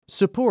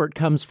Support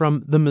comes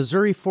from the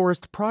Missouri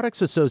Forest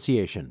Products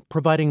Association,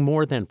 providing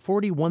more than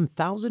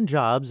 41,000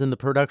 jobs in the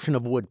production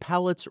of wood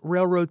pallets,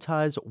 railroad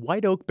ties,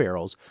 white oak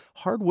barrels,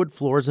 hardwood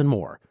floors, and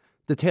more.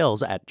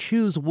 Details at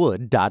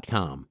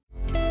choosewood.com.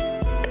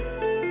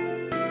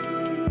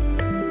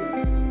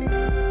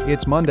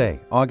 It's Monday,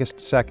 August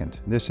 2nd.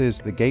 This is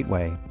The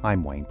Gateway.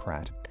 I'm Wayne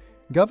Pratt.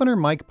 Governor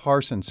Mike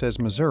Parson says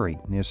Missouri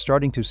is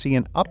starting to see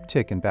an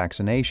uptick in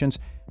vaccinations,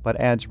 but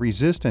adds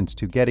resistance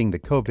to getting the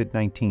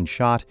COVID-19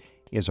 shot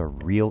is a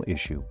real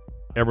issue.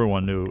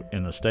 Everyone knew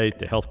in the state,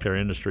 the healthcare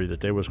industry,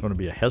 that there was going to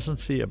be a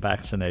hesitancy of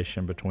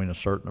vaccination between a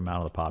certain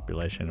amount of the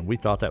population, and we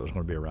thought that was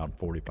going to be around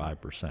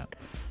 45%.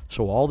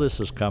 So all this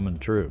is coming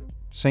true.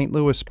 St.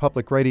 Louis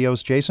Public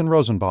Radio's Jason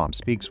Rosenbaum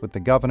speaks with the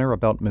governor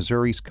about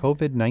Missouri's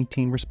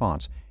COVID-19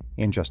 response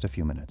in just a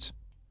few minutes.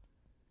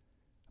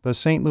 The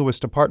St. Louis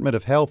Department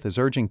of Health is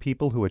urging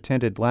people who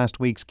attended last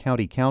week's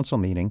county council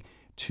meeting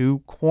to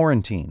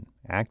quarantine.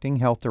 Acting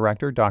Health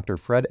Director Dr.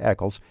 Fred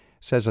Eccles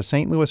says a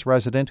St. Louis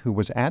resident who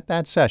was at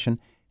that session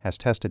has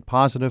tested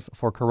positive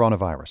for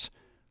coronavirus.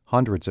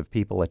 Hundreds of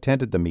people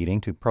attended the meeting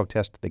to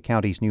protest the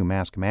county's new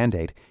mask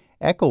mandate.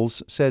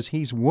 Eccles says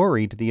he's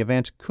worried the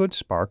event could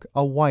spark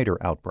a wider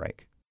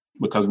outbreak.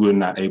 Because we're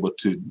not able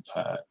to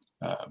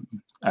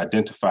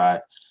identify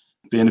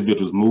the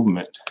individual's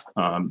movement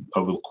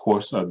over the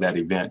course of that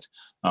event,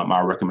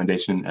 our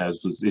recommendation,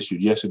 as was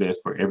issued yesterday,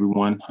 is for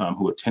everyone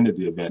who attended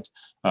the event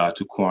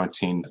to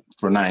quarantine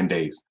for 9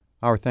 days.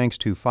 Our thanks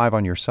to Five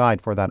on Your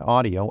Side for that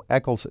audio.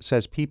 Eccles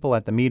says people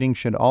at the meeting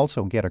should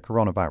also get a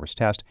coronavirus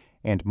test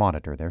and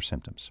monitor their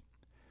symptoms.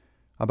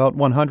 About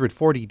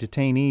 140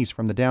 detainees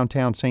from the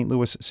downtown St.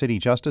 Louis City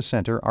Justice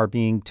Center are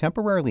being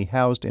temporarily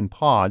housed in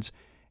pods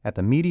at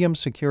the medium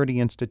security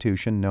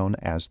institution known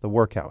as the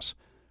Workhouse.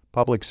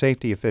 Public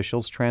safety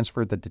officials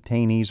transferred the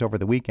detainees over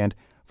the weekend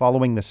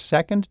following the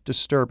second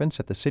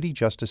disturbance at the City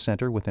Justice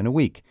Center within a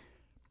week.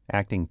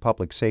 Acting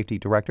Public Safety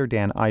Director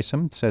Dan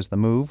Isom says the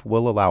move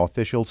will allow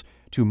officials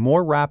to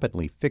more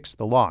rapidly fix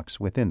the locks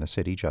within the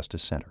City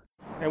Justice Center.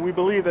 And we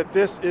believe that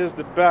this is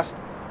the best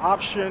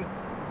option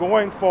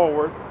going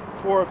forward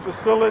for a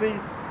facility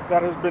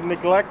that has been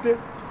neglected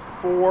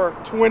for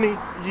 20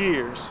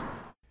 years.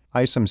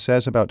 Isom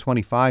says about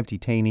 25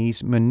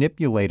 detainees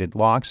manipulated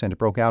locks and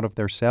broke out of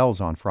their cells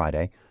on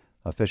Friday.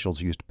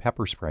 Officials used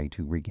pepper spray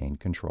to regain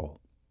control.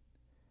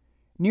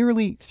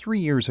 Nearly 3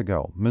 years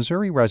ago,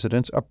 Missouri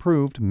residents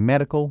approved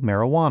medical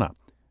marijuana.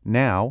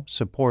 Now,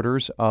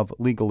 supporters of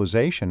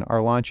legalization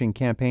are launching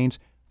campaigns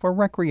for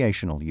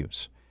recreational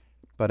use.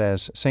 But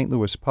as St.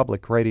 Louis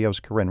Public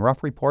Radio's Corinne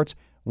Ruff reports,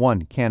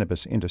 one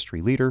cannabis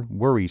industry leader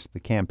worries the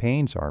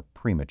campaigns are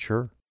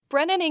premature.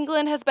 Brennan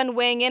England has been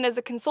weighing in as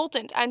a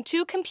consultant on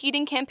two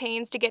competing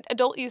campaigns to get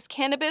adult-use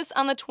cannabis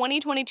on the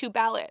 2022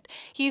 ballot.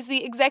 He's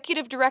the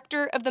executive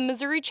director of the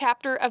Missouri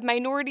chapter of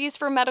Minorities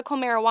for Medical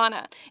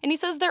Marijuana, and he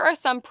says there are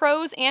some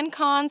pros and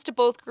cons to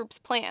both groups'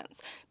 plans.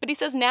 But he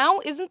says now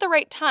isn't the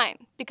right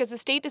time because the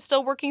state is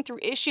still working through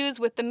issues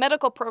with the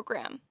medical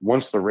program.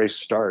 Once the race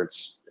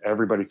starts,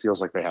 everybody feels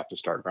like they have to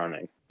start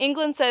running.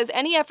 England says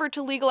any effort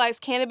to legalize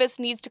cannabis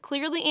needs to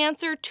clearly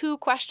answer two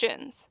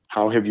questions.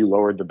 How have you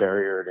lowered the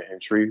barrier to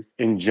entry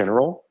in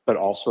general, but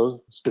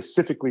also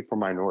specifically for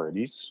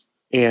minorities?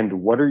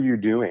 And what are you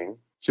doing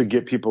to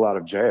get people out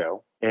of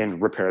jail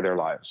and repair their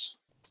lives?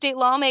 State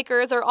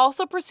lawmakers are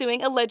also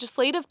pursuing a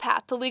legislative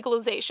path to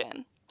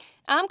legalization.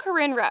 I'm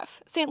Corinne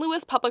Ruff, St.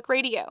 Louis Public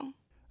Radio.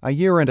 A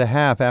year and a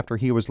half after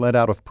he was let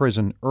out of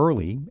prison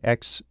early,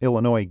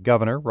 ex-Illinois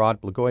Governor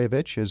Rod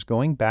Blagojevich is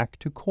going back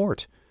to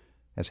court.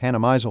 As Hannah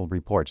Meisel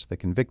reports, the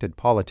convicted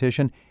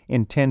politician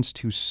intends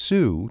to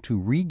sue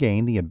to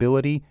regain the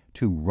ability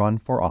to run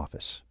for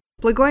office.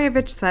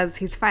 Blagojevich says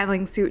he's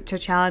filing suit to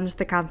challenge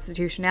the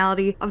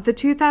constitutionality of the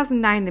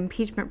 2009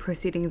 impeachment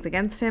proceedings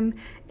against him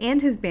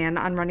and his ban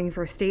on running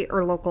for state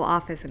or local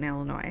office in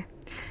Illinois.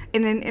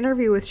 In an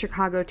interview with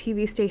Chicago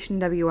TV station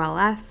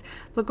WLS,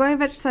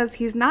 Blagojevich says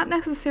he's not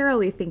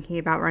necessarily thinking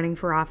about running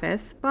for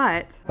office,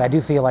 but I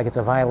do feel like it's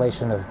a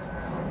violation of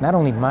not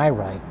only my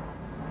right,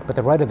 but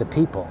the right of the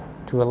people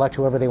to elect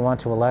whoever they want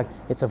to elect.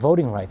 It's a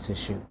voting rights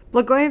issue.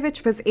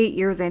 Blagojevich was 8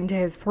 years into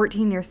his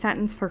 14-year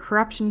sentence for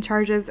corruption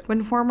charges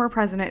when former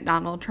President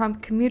Donald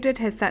Trump commuted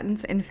his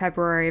sentence in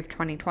February of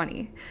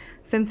 2020.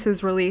 Since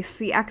his release,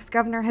 the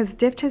ex-governor has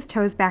dipped his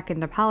toes back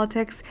into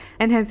politics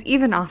and has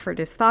even offered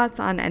his thoughts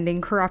on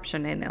ending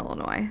corruption in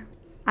Illinois.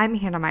 I'm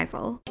Hannah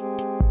Meisel.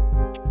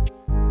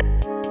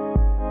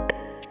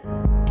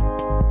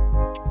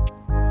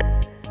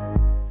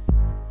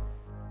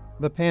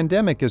 The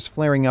pandemic is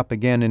flaring up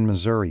again in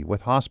Missouri,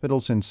 with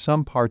hospitals in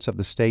some parts of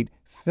the state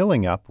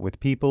filling up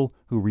with people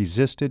who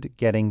resisted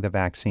getting the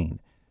vaccine.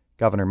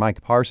 Governor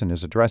Mike Parson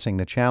is addressing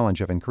the challenge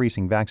of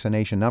increasing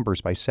vaccination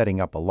numbers by setting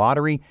up a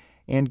lottery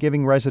and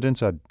giving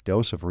residents a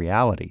dose of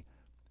reality.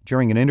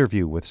 During an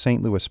interview with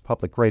St. Louis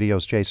Public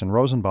Radio's Jason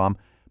Rosenbaum,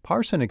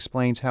 Parson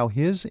explains how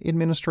his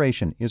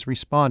administration is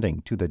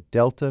responding to the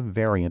Delta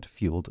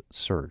variant-fueled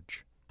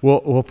surge.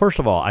 Well, first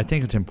of all, I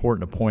think it's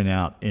important to point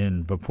out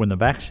when the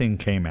vaccine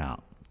came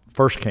out,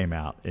 first came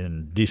out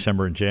in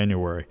December and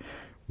January,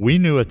 we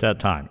knew at that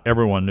time,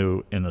 everyone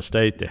knew in the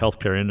state, the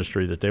healthcare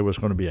industry, that there was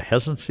going to be a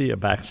hesitancy of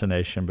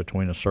vaccination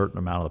between a certain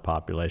amount of the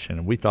population,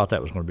 and we thought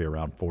that was going to be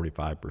around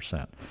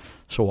 45%.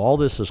 So all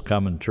this is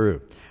coming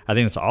true. I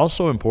think it's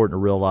also important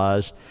to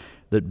realize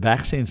that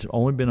vaccines have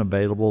only been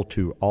available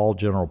to all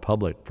general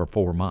public for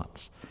 4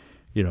 months.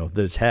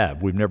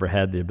 We've never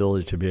had the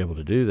ability to be able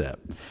to do that.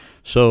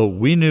 So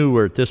we knew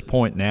we're at this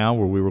point now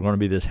where we were going to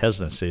be this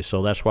hesitancy.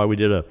 So that's why we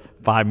did a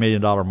 $5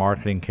 million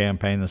marketing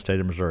campaign in the state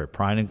of Missouri,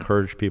 trying to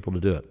encourage people to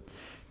do it.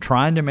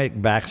 Trying to make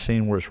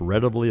vaccine where it's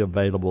readily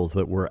available,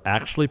 that where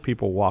actually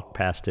people walk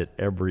past it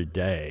every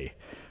day,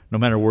 no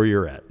matter where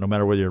you're at, no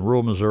matter whether you're in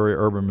rural Missouri,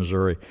 urban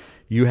Missouri,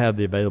 you have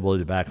the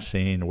availability of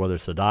vaccine, whether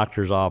it's the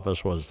doctor's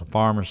office, whether it's the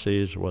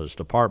pharmacies, whether it's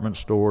department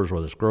stores,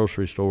 whether it's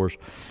grocery stores,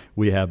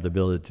 we have the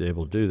ability to be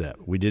able to do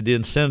that. We did the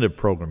incentive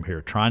program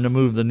here, trying to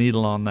move the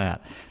needle on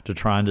that, to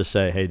trying to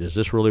say, hey, does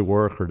this really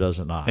work or does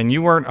it not? And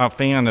you weren't a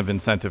fan of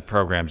incentive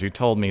programs. You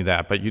told me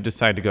that, but you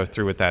decided to go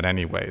through with that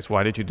anyways.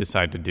 Why did you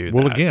decide to do that?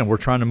 Well, again, we're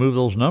trying to move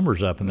those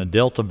numbers up, and the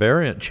Delta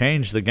variant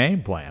changed the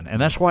game plan.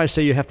 And that's why I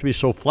say you have to be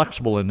so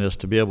flexible in this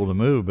to be able to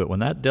move. But when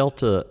that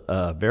Delta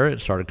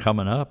variant started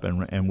coming up,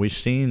 and we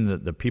seen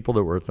that the people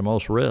that were at the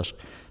most risk,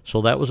 so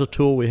that was a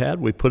tool we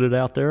had. We put it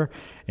out there,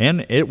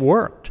 and it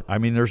worked. I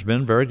mean, there's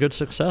been very good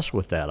success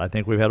with that. I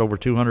think we've had over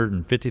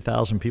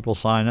 250,000 people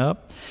sign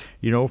up,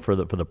 for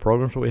the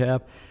programs that we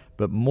have.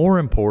 But more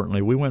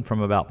importantly, we went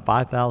from about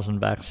 5,000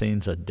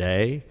 vaccines a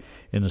day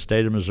in the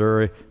state of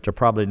Missouri to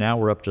probably now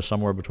we're up to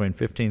somewhere between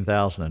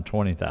 15,000 and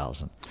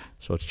 20,000.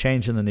 So it's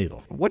changing the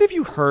needle. What have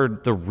you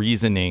heard the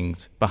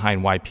reasonings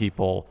behind why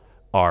people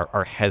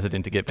are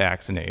hesitant to get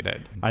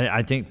vaccinated?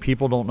 I think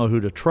people don't know who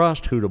to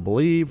trust, who to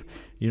believe.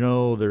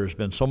 There's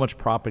been so much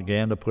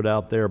propaganda put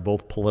out there,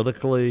 both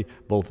politically,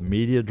 both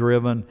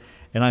media-driven,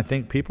 and I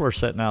think people are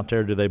sitting out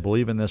there, do they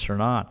believe in this or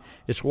not?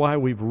 It's why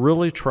we've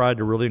really tried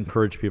to really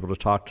encourage people to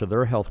talk to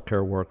their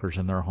healthcare workers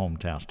in their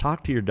hometowns.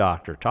 Talk to your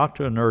doctor, talk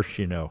to a nurse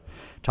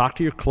talk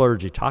to your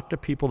clergy, talk to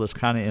people that's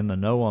kind of in the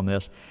know on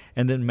this,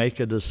 and then make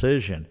a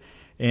decision.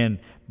 And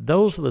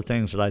those are the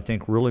things that I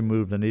think really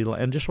move the needle.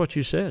 And just what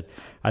you said,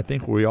 I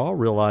think we all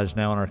realize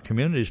now in our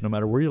communities, no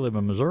matter where you live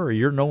in Missouri,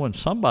 you're knowing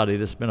somebody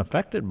that's been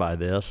affected by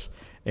this,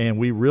 and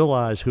we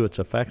realize who it's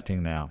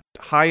affecting now.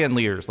 High-end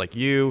leaders like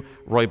you,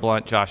 Roy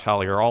Blunt, Josh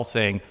Hawley are all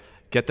saying,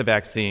 get the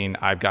vaccine,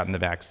 I've gotten the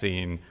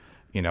vaccine,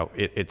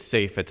 it's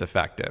safe, it's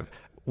effective.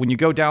 When you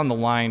go down the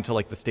line to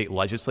like the state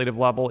legislative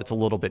level, it's a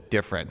little bit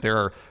different. There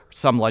are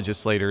some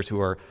legislators who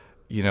are,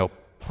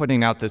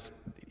 putting out this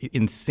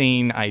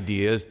insane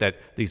ideas that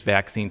these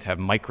vaccines have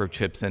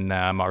microchips in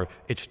them or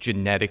it's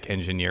genetic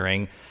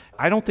engineering.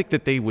 I don't think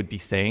that they would be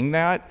saying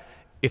that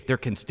if their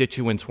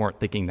constituents weren't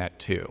thinking that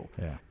too.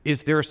 Yeah.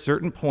 Is there a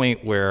certain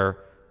point where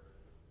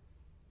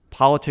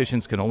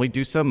politicians can only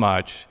do so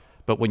much,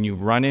 but when you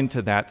run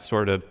into that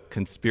sort of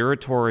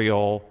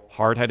conspiratorial,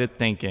 hard-headed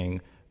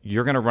thinking,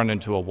 you're going to run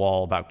into a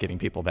wall about getting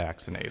people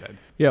vaccinated?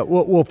 Yeah,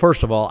 well,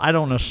 first of all, I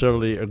don't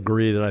necessarily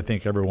agree that I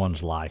think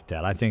everyone's like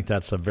that. I think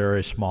that's a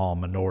very small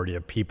minority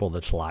of people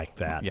that's like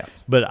that.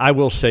 Yes. But I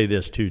will say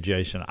this too,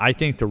 Jason. I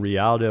think the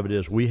reality of it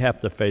is we have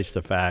to face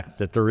the fact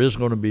that there is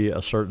going to be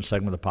a certain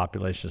segment of the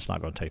population that's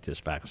not going to take this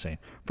vaccine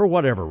for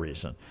whatever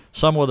reason.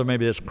 Whether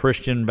maybe it's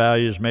Christian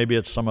values, maybe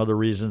it's some other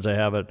reasons they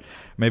have it.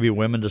 Maybe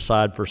women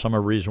decide for some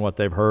other reason what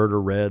they've heard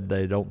or read,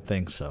 they don't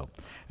think so.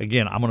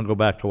 Again, I'm going to go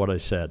back to what I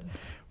said.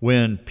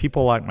 When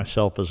people like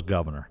myself as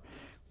governor,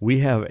 we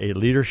have a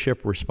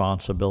leadership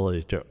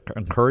responsibility to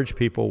encourage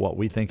people what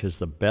we think is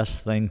the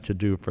best thing to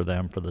do for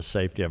them, for the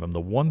safety of them.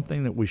 The one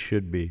thing that we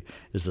should be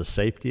is the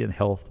safety and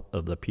health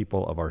of the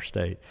people of our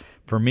state.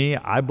 For me,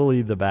 I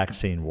believe the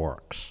vaccine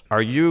works.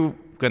 Are you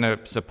going to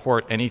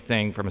support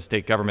anything from a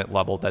state government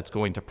level that's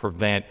going to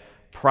prevent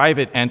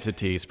private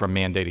entities from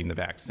mandating the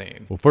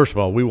vaccine? Well, first of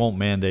all, we won't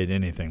mandate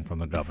anything from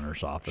the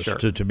governor's office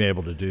to be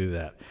able to do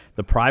that.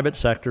 The private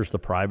sector is the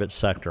private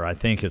sector. I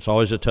think it's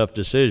always a tough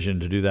decision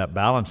to do that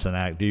balancing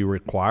act. Do you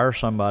require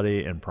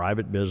somebody in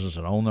private business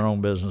and own their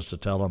own business to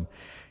tell them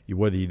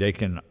whether they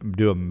can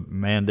do a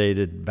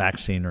mandated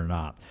vaccine or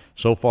not?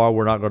 So far,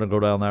 we're not going to go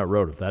down that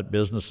road. If that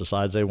business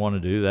decides they want to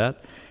do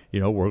that,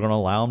 we're going to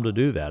allow them to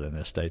do that in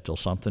this state till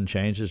something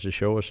changes to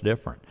show us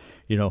different.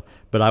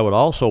 But I would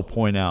also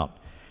point out,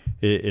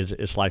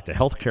 it's like the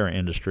healthcare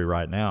industry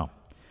right now.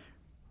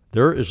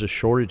 There is a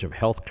shortage of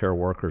healthcare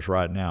workers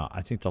right now.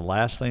 I think the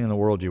last thing in the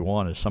world you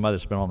want is somebody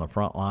that's been on the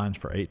front lines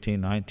for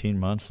 18, 19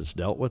 months that's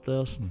dealt with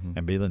this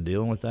and been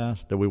dealing with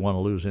that we want to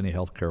lose any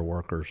healthcare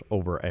workers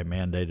over a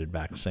mandated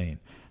vaccine.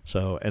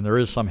 So, and there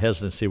is some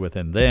hesitancy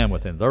within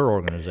their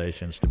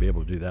organizations to be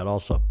able to do that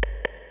also.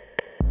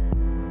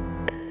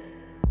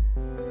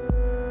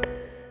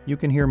 You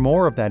can hear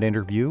more of that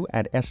interview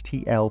at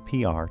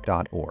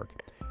stlpr.org.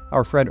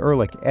 Our Fred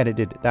Ehrlich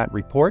edited that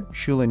report.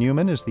 Shula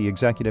Newman is the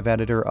executive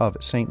editor of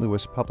St.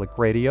 Louis Public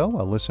Radio,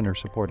 a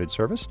listener-supported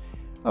service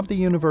of the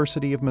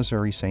University of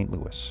Missouri St.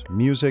 Louis.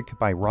 Music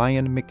by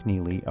Ryan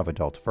McNeely of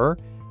Adult Fur.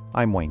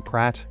 I'm Wayne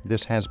Pratt.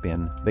 This has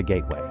been The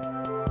Gateway.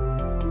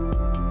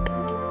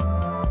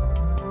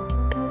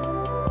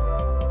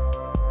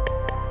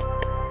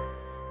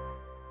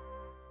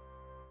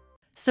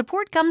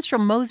 Support comes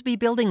from Mosby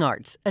Building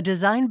Arts, a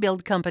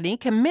design-build company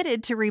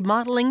committed to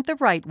remodeling the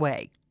right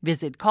way.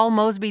 Visit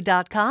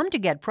callmosby.com to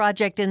get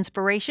project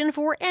inspiration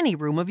for any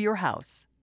room of your house.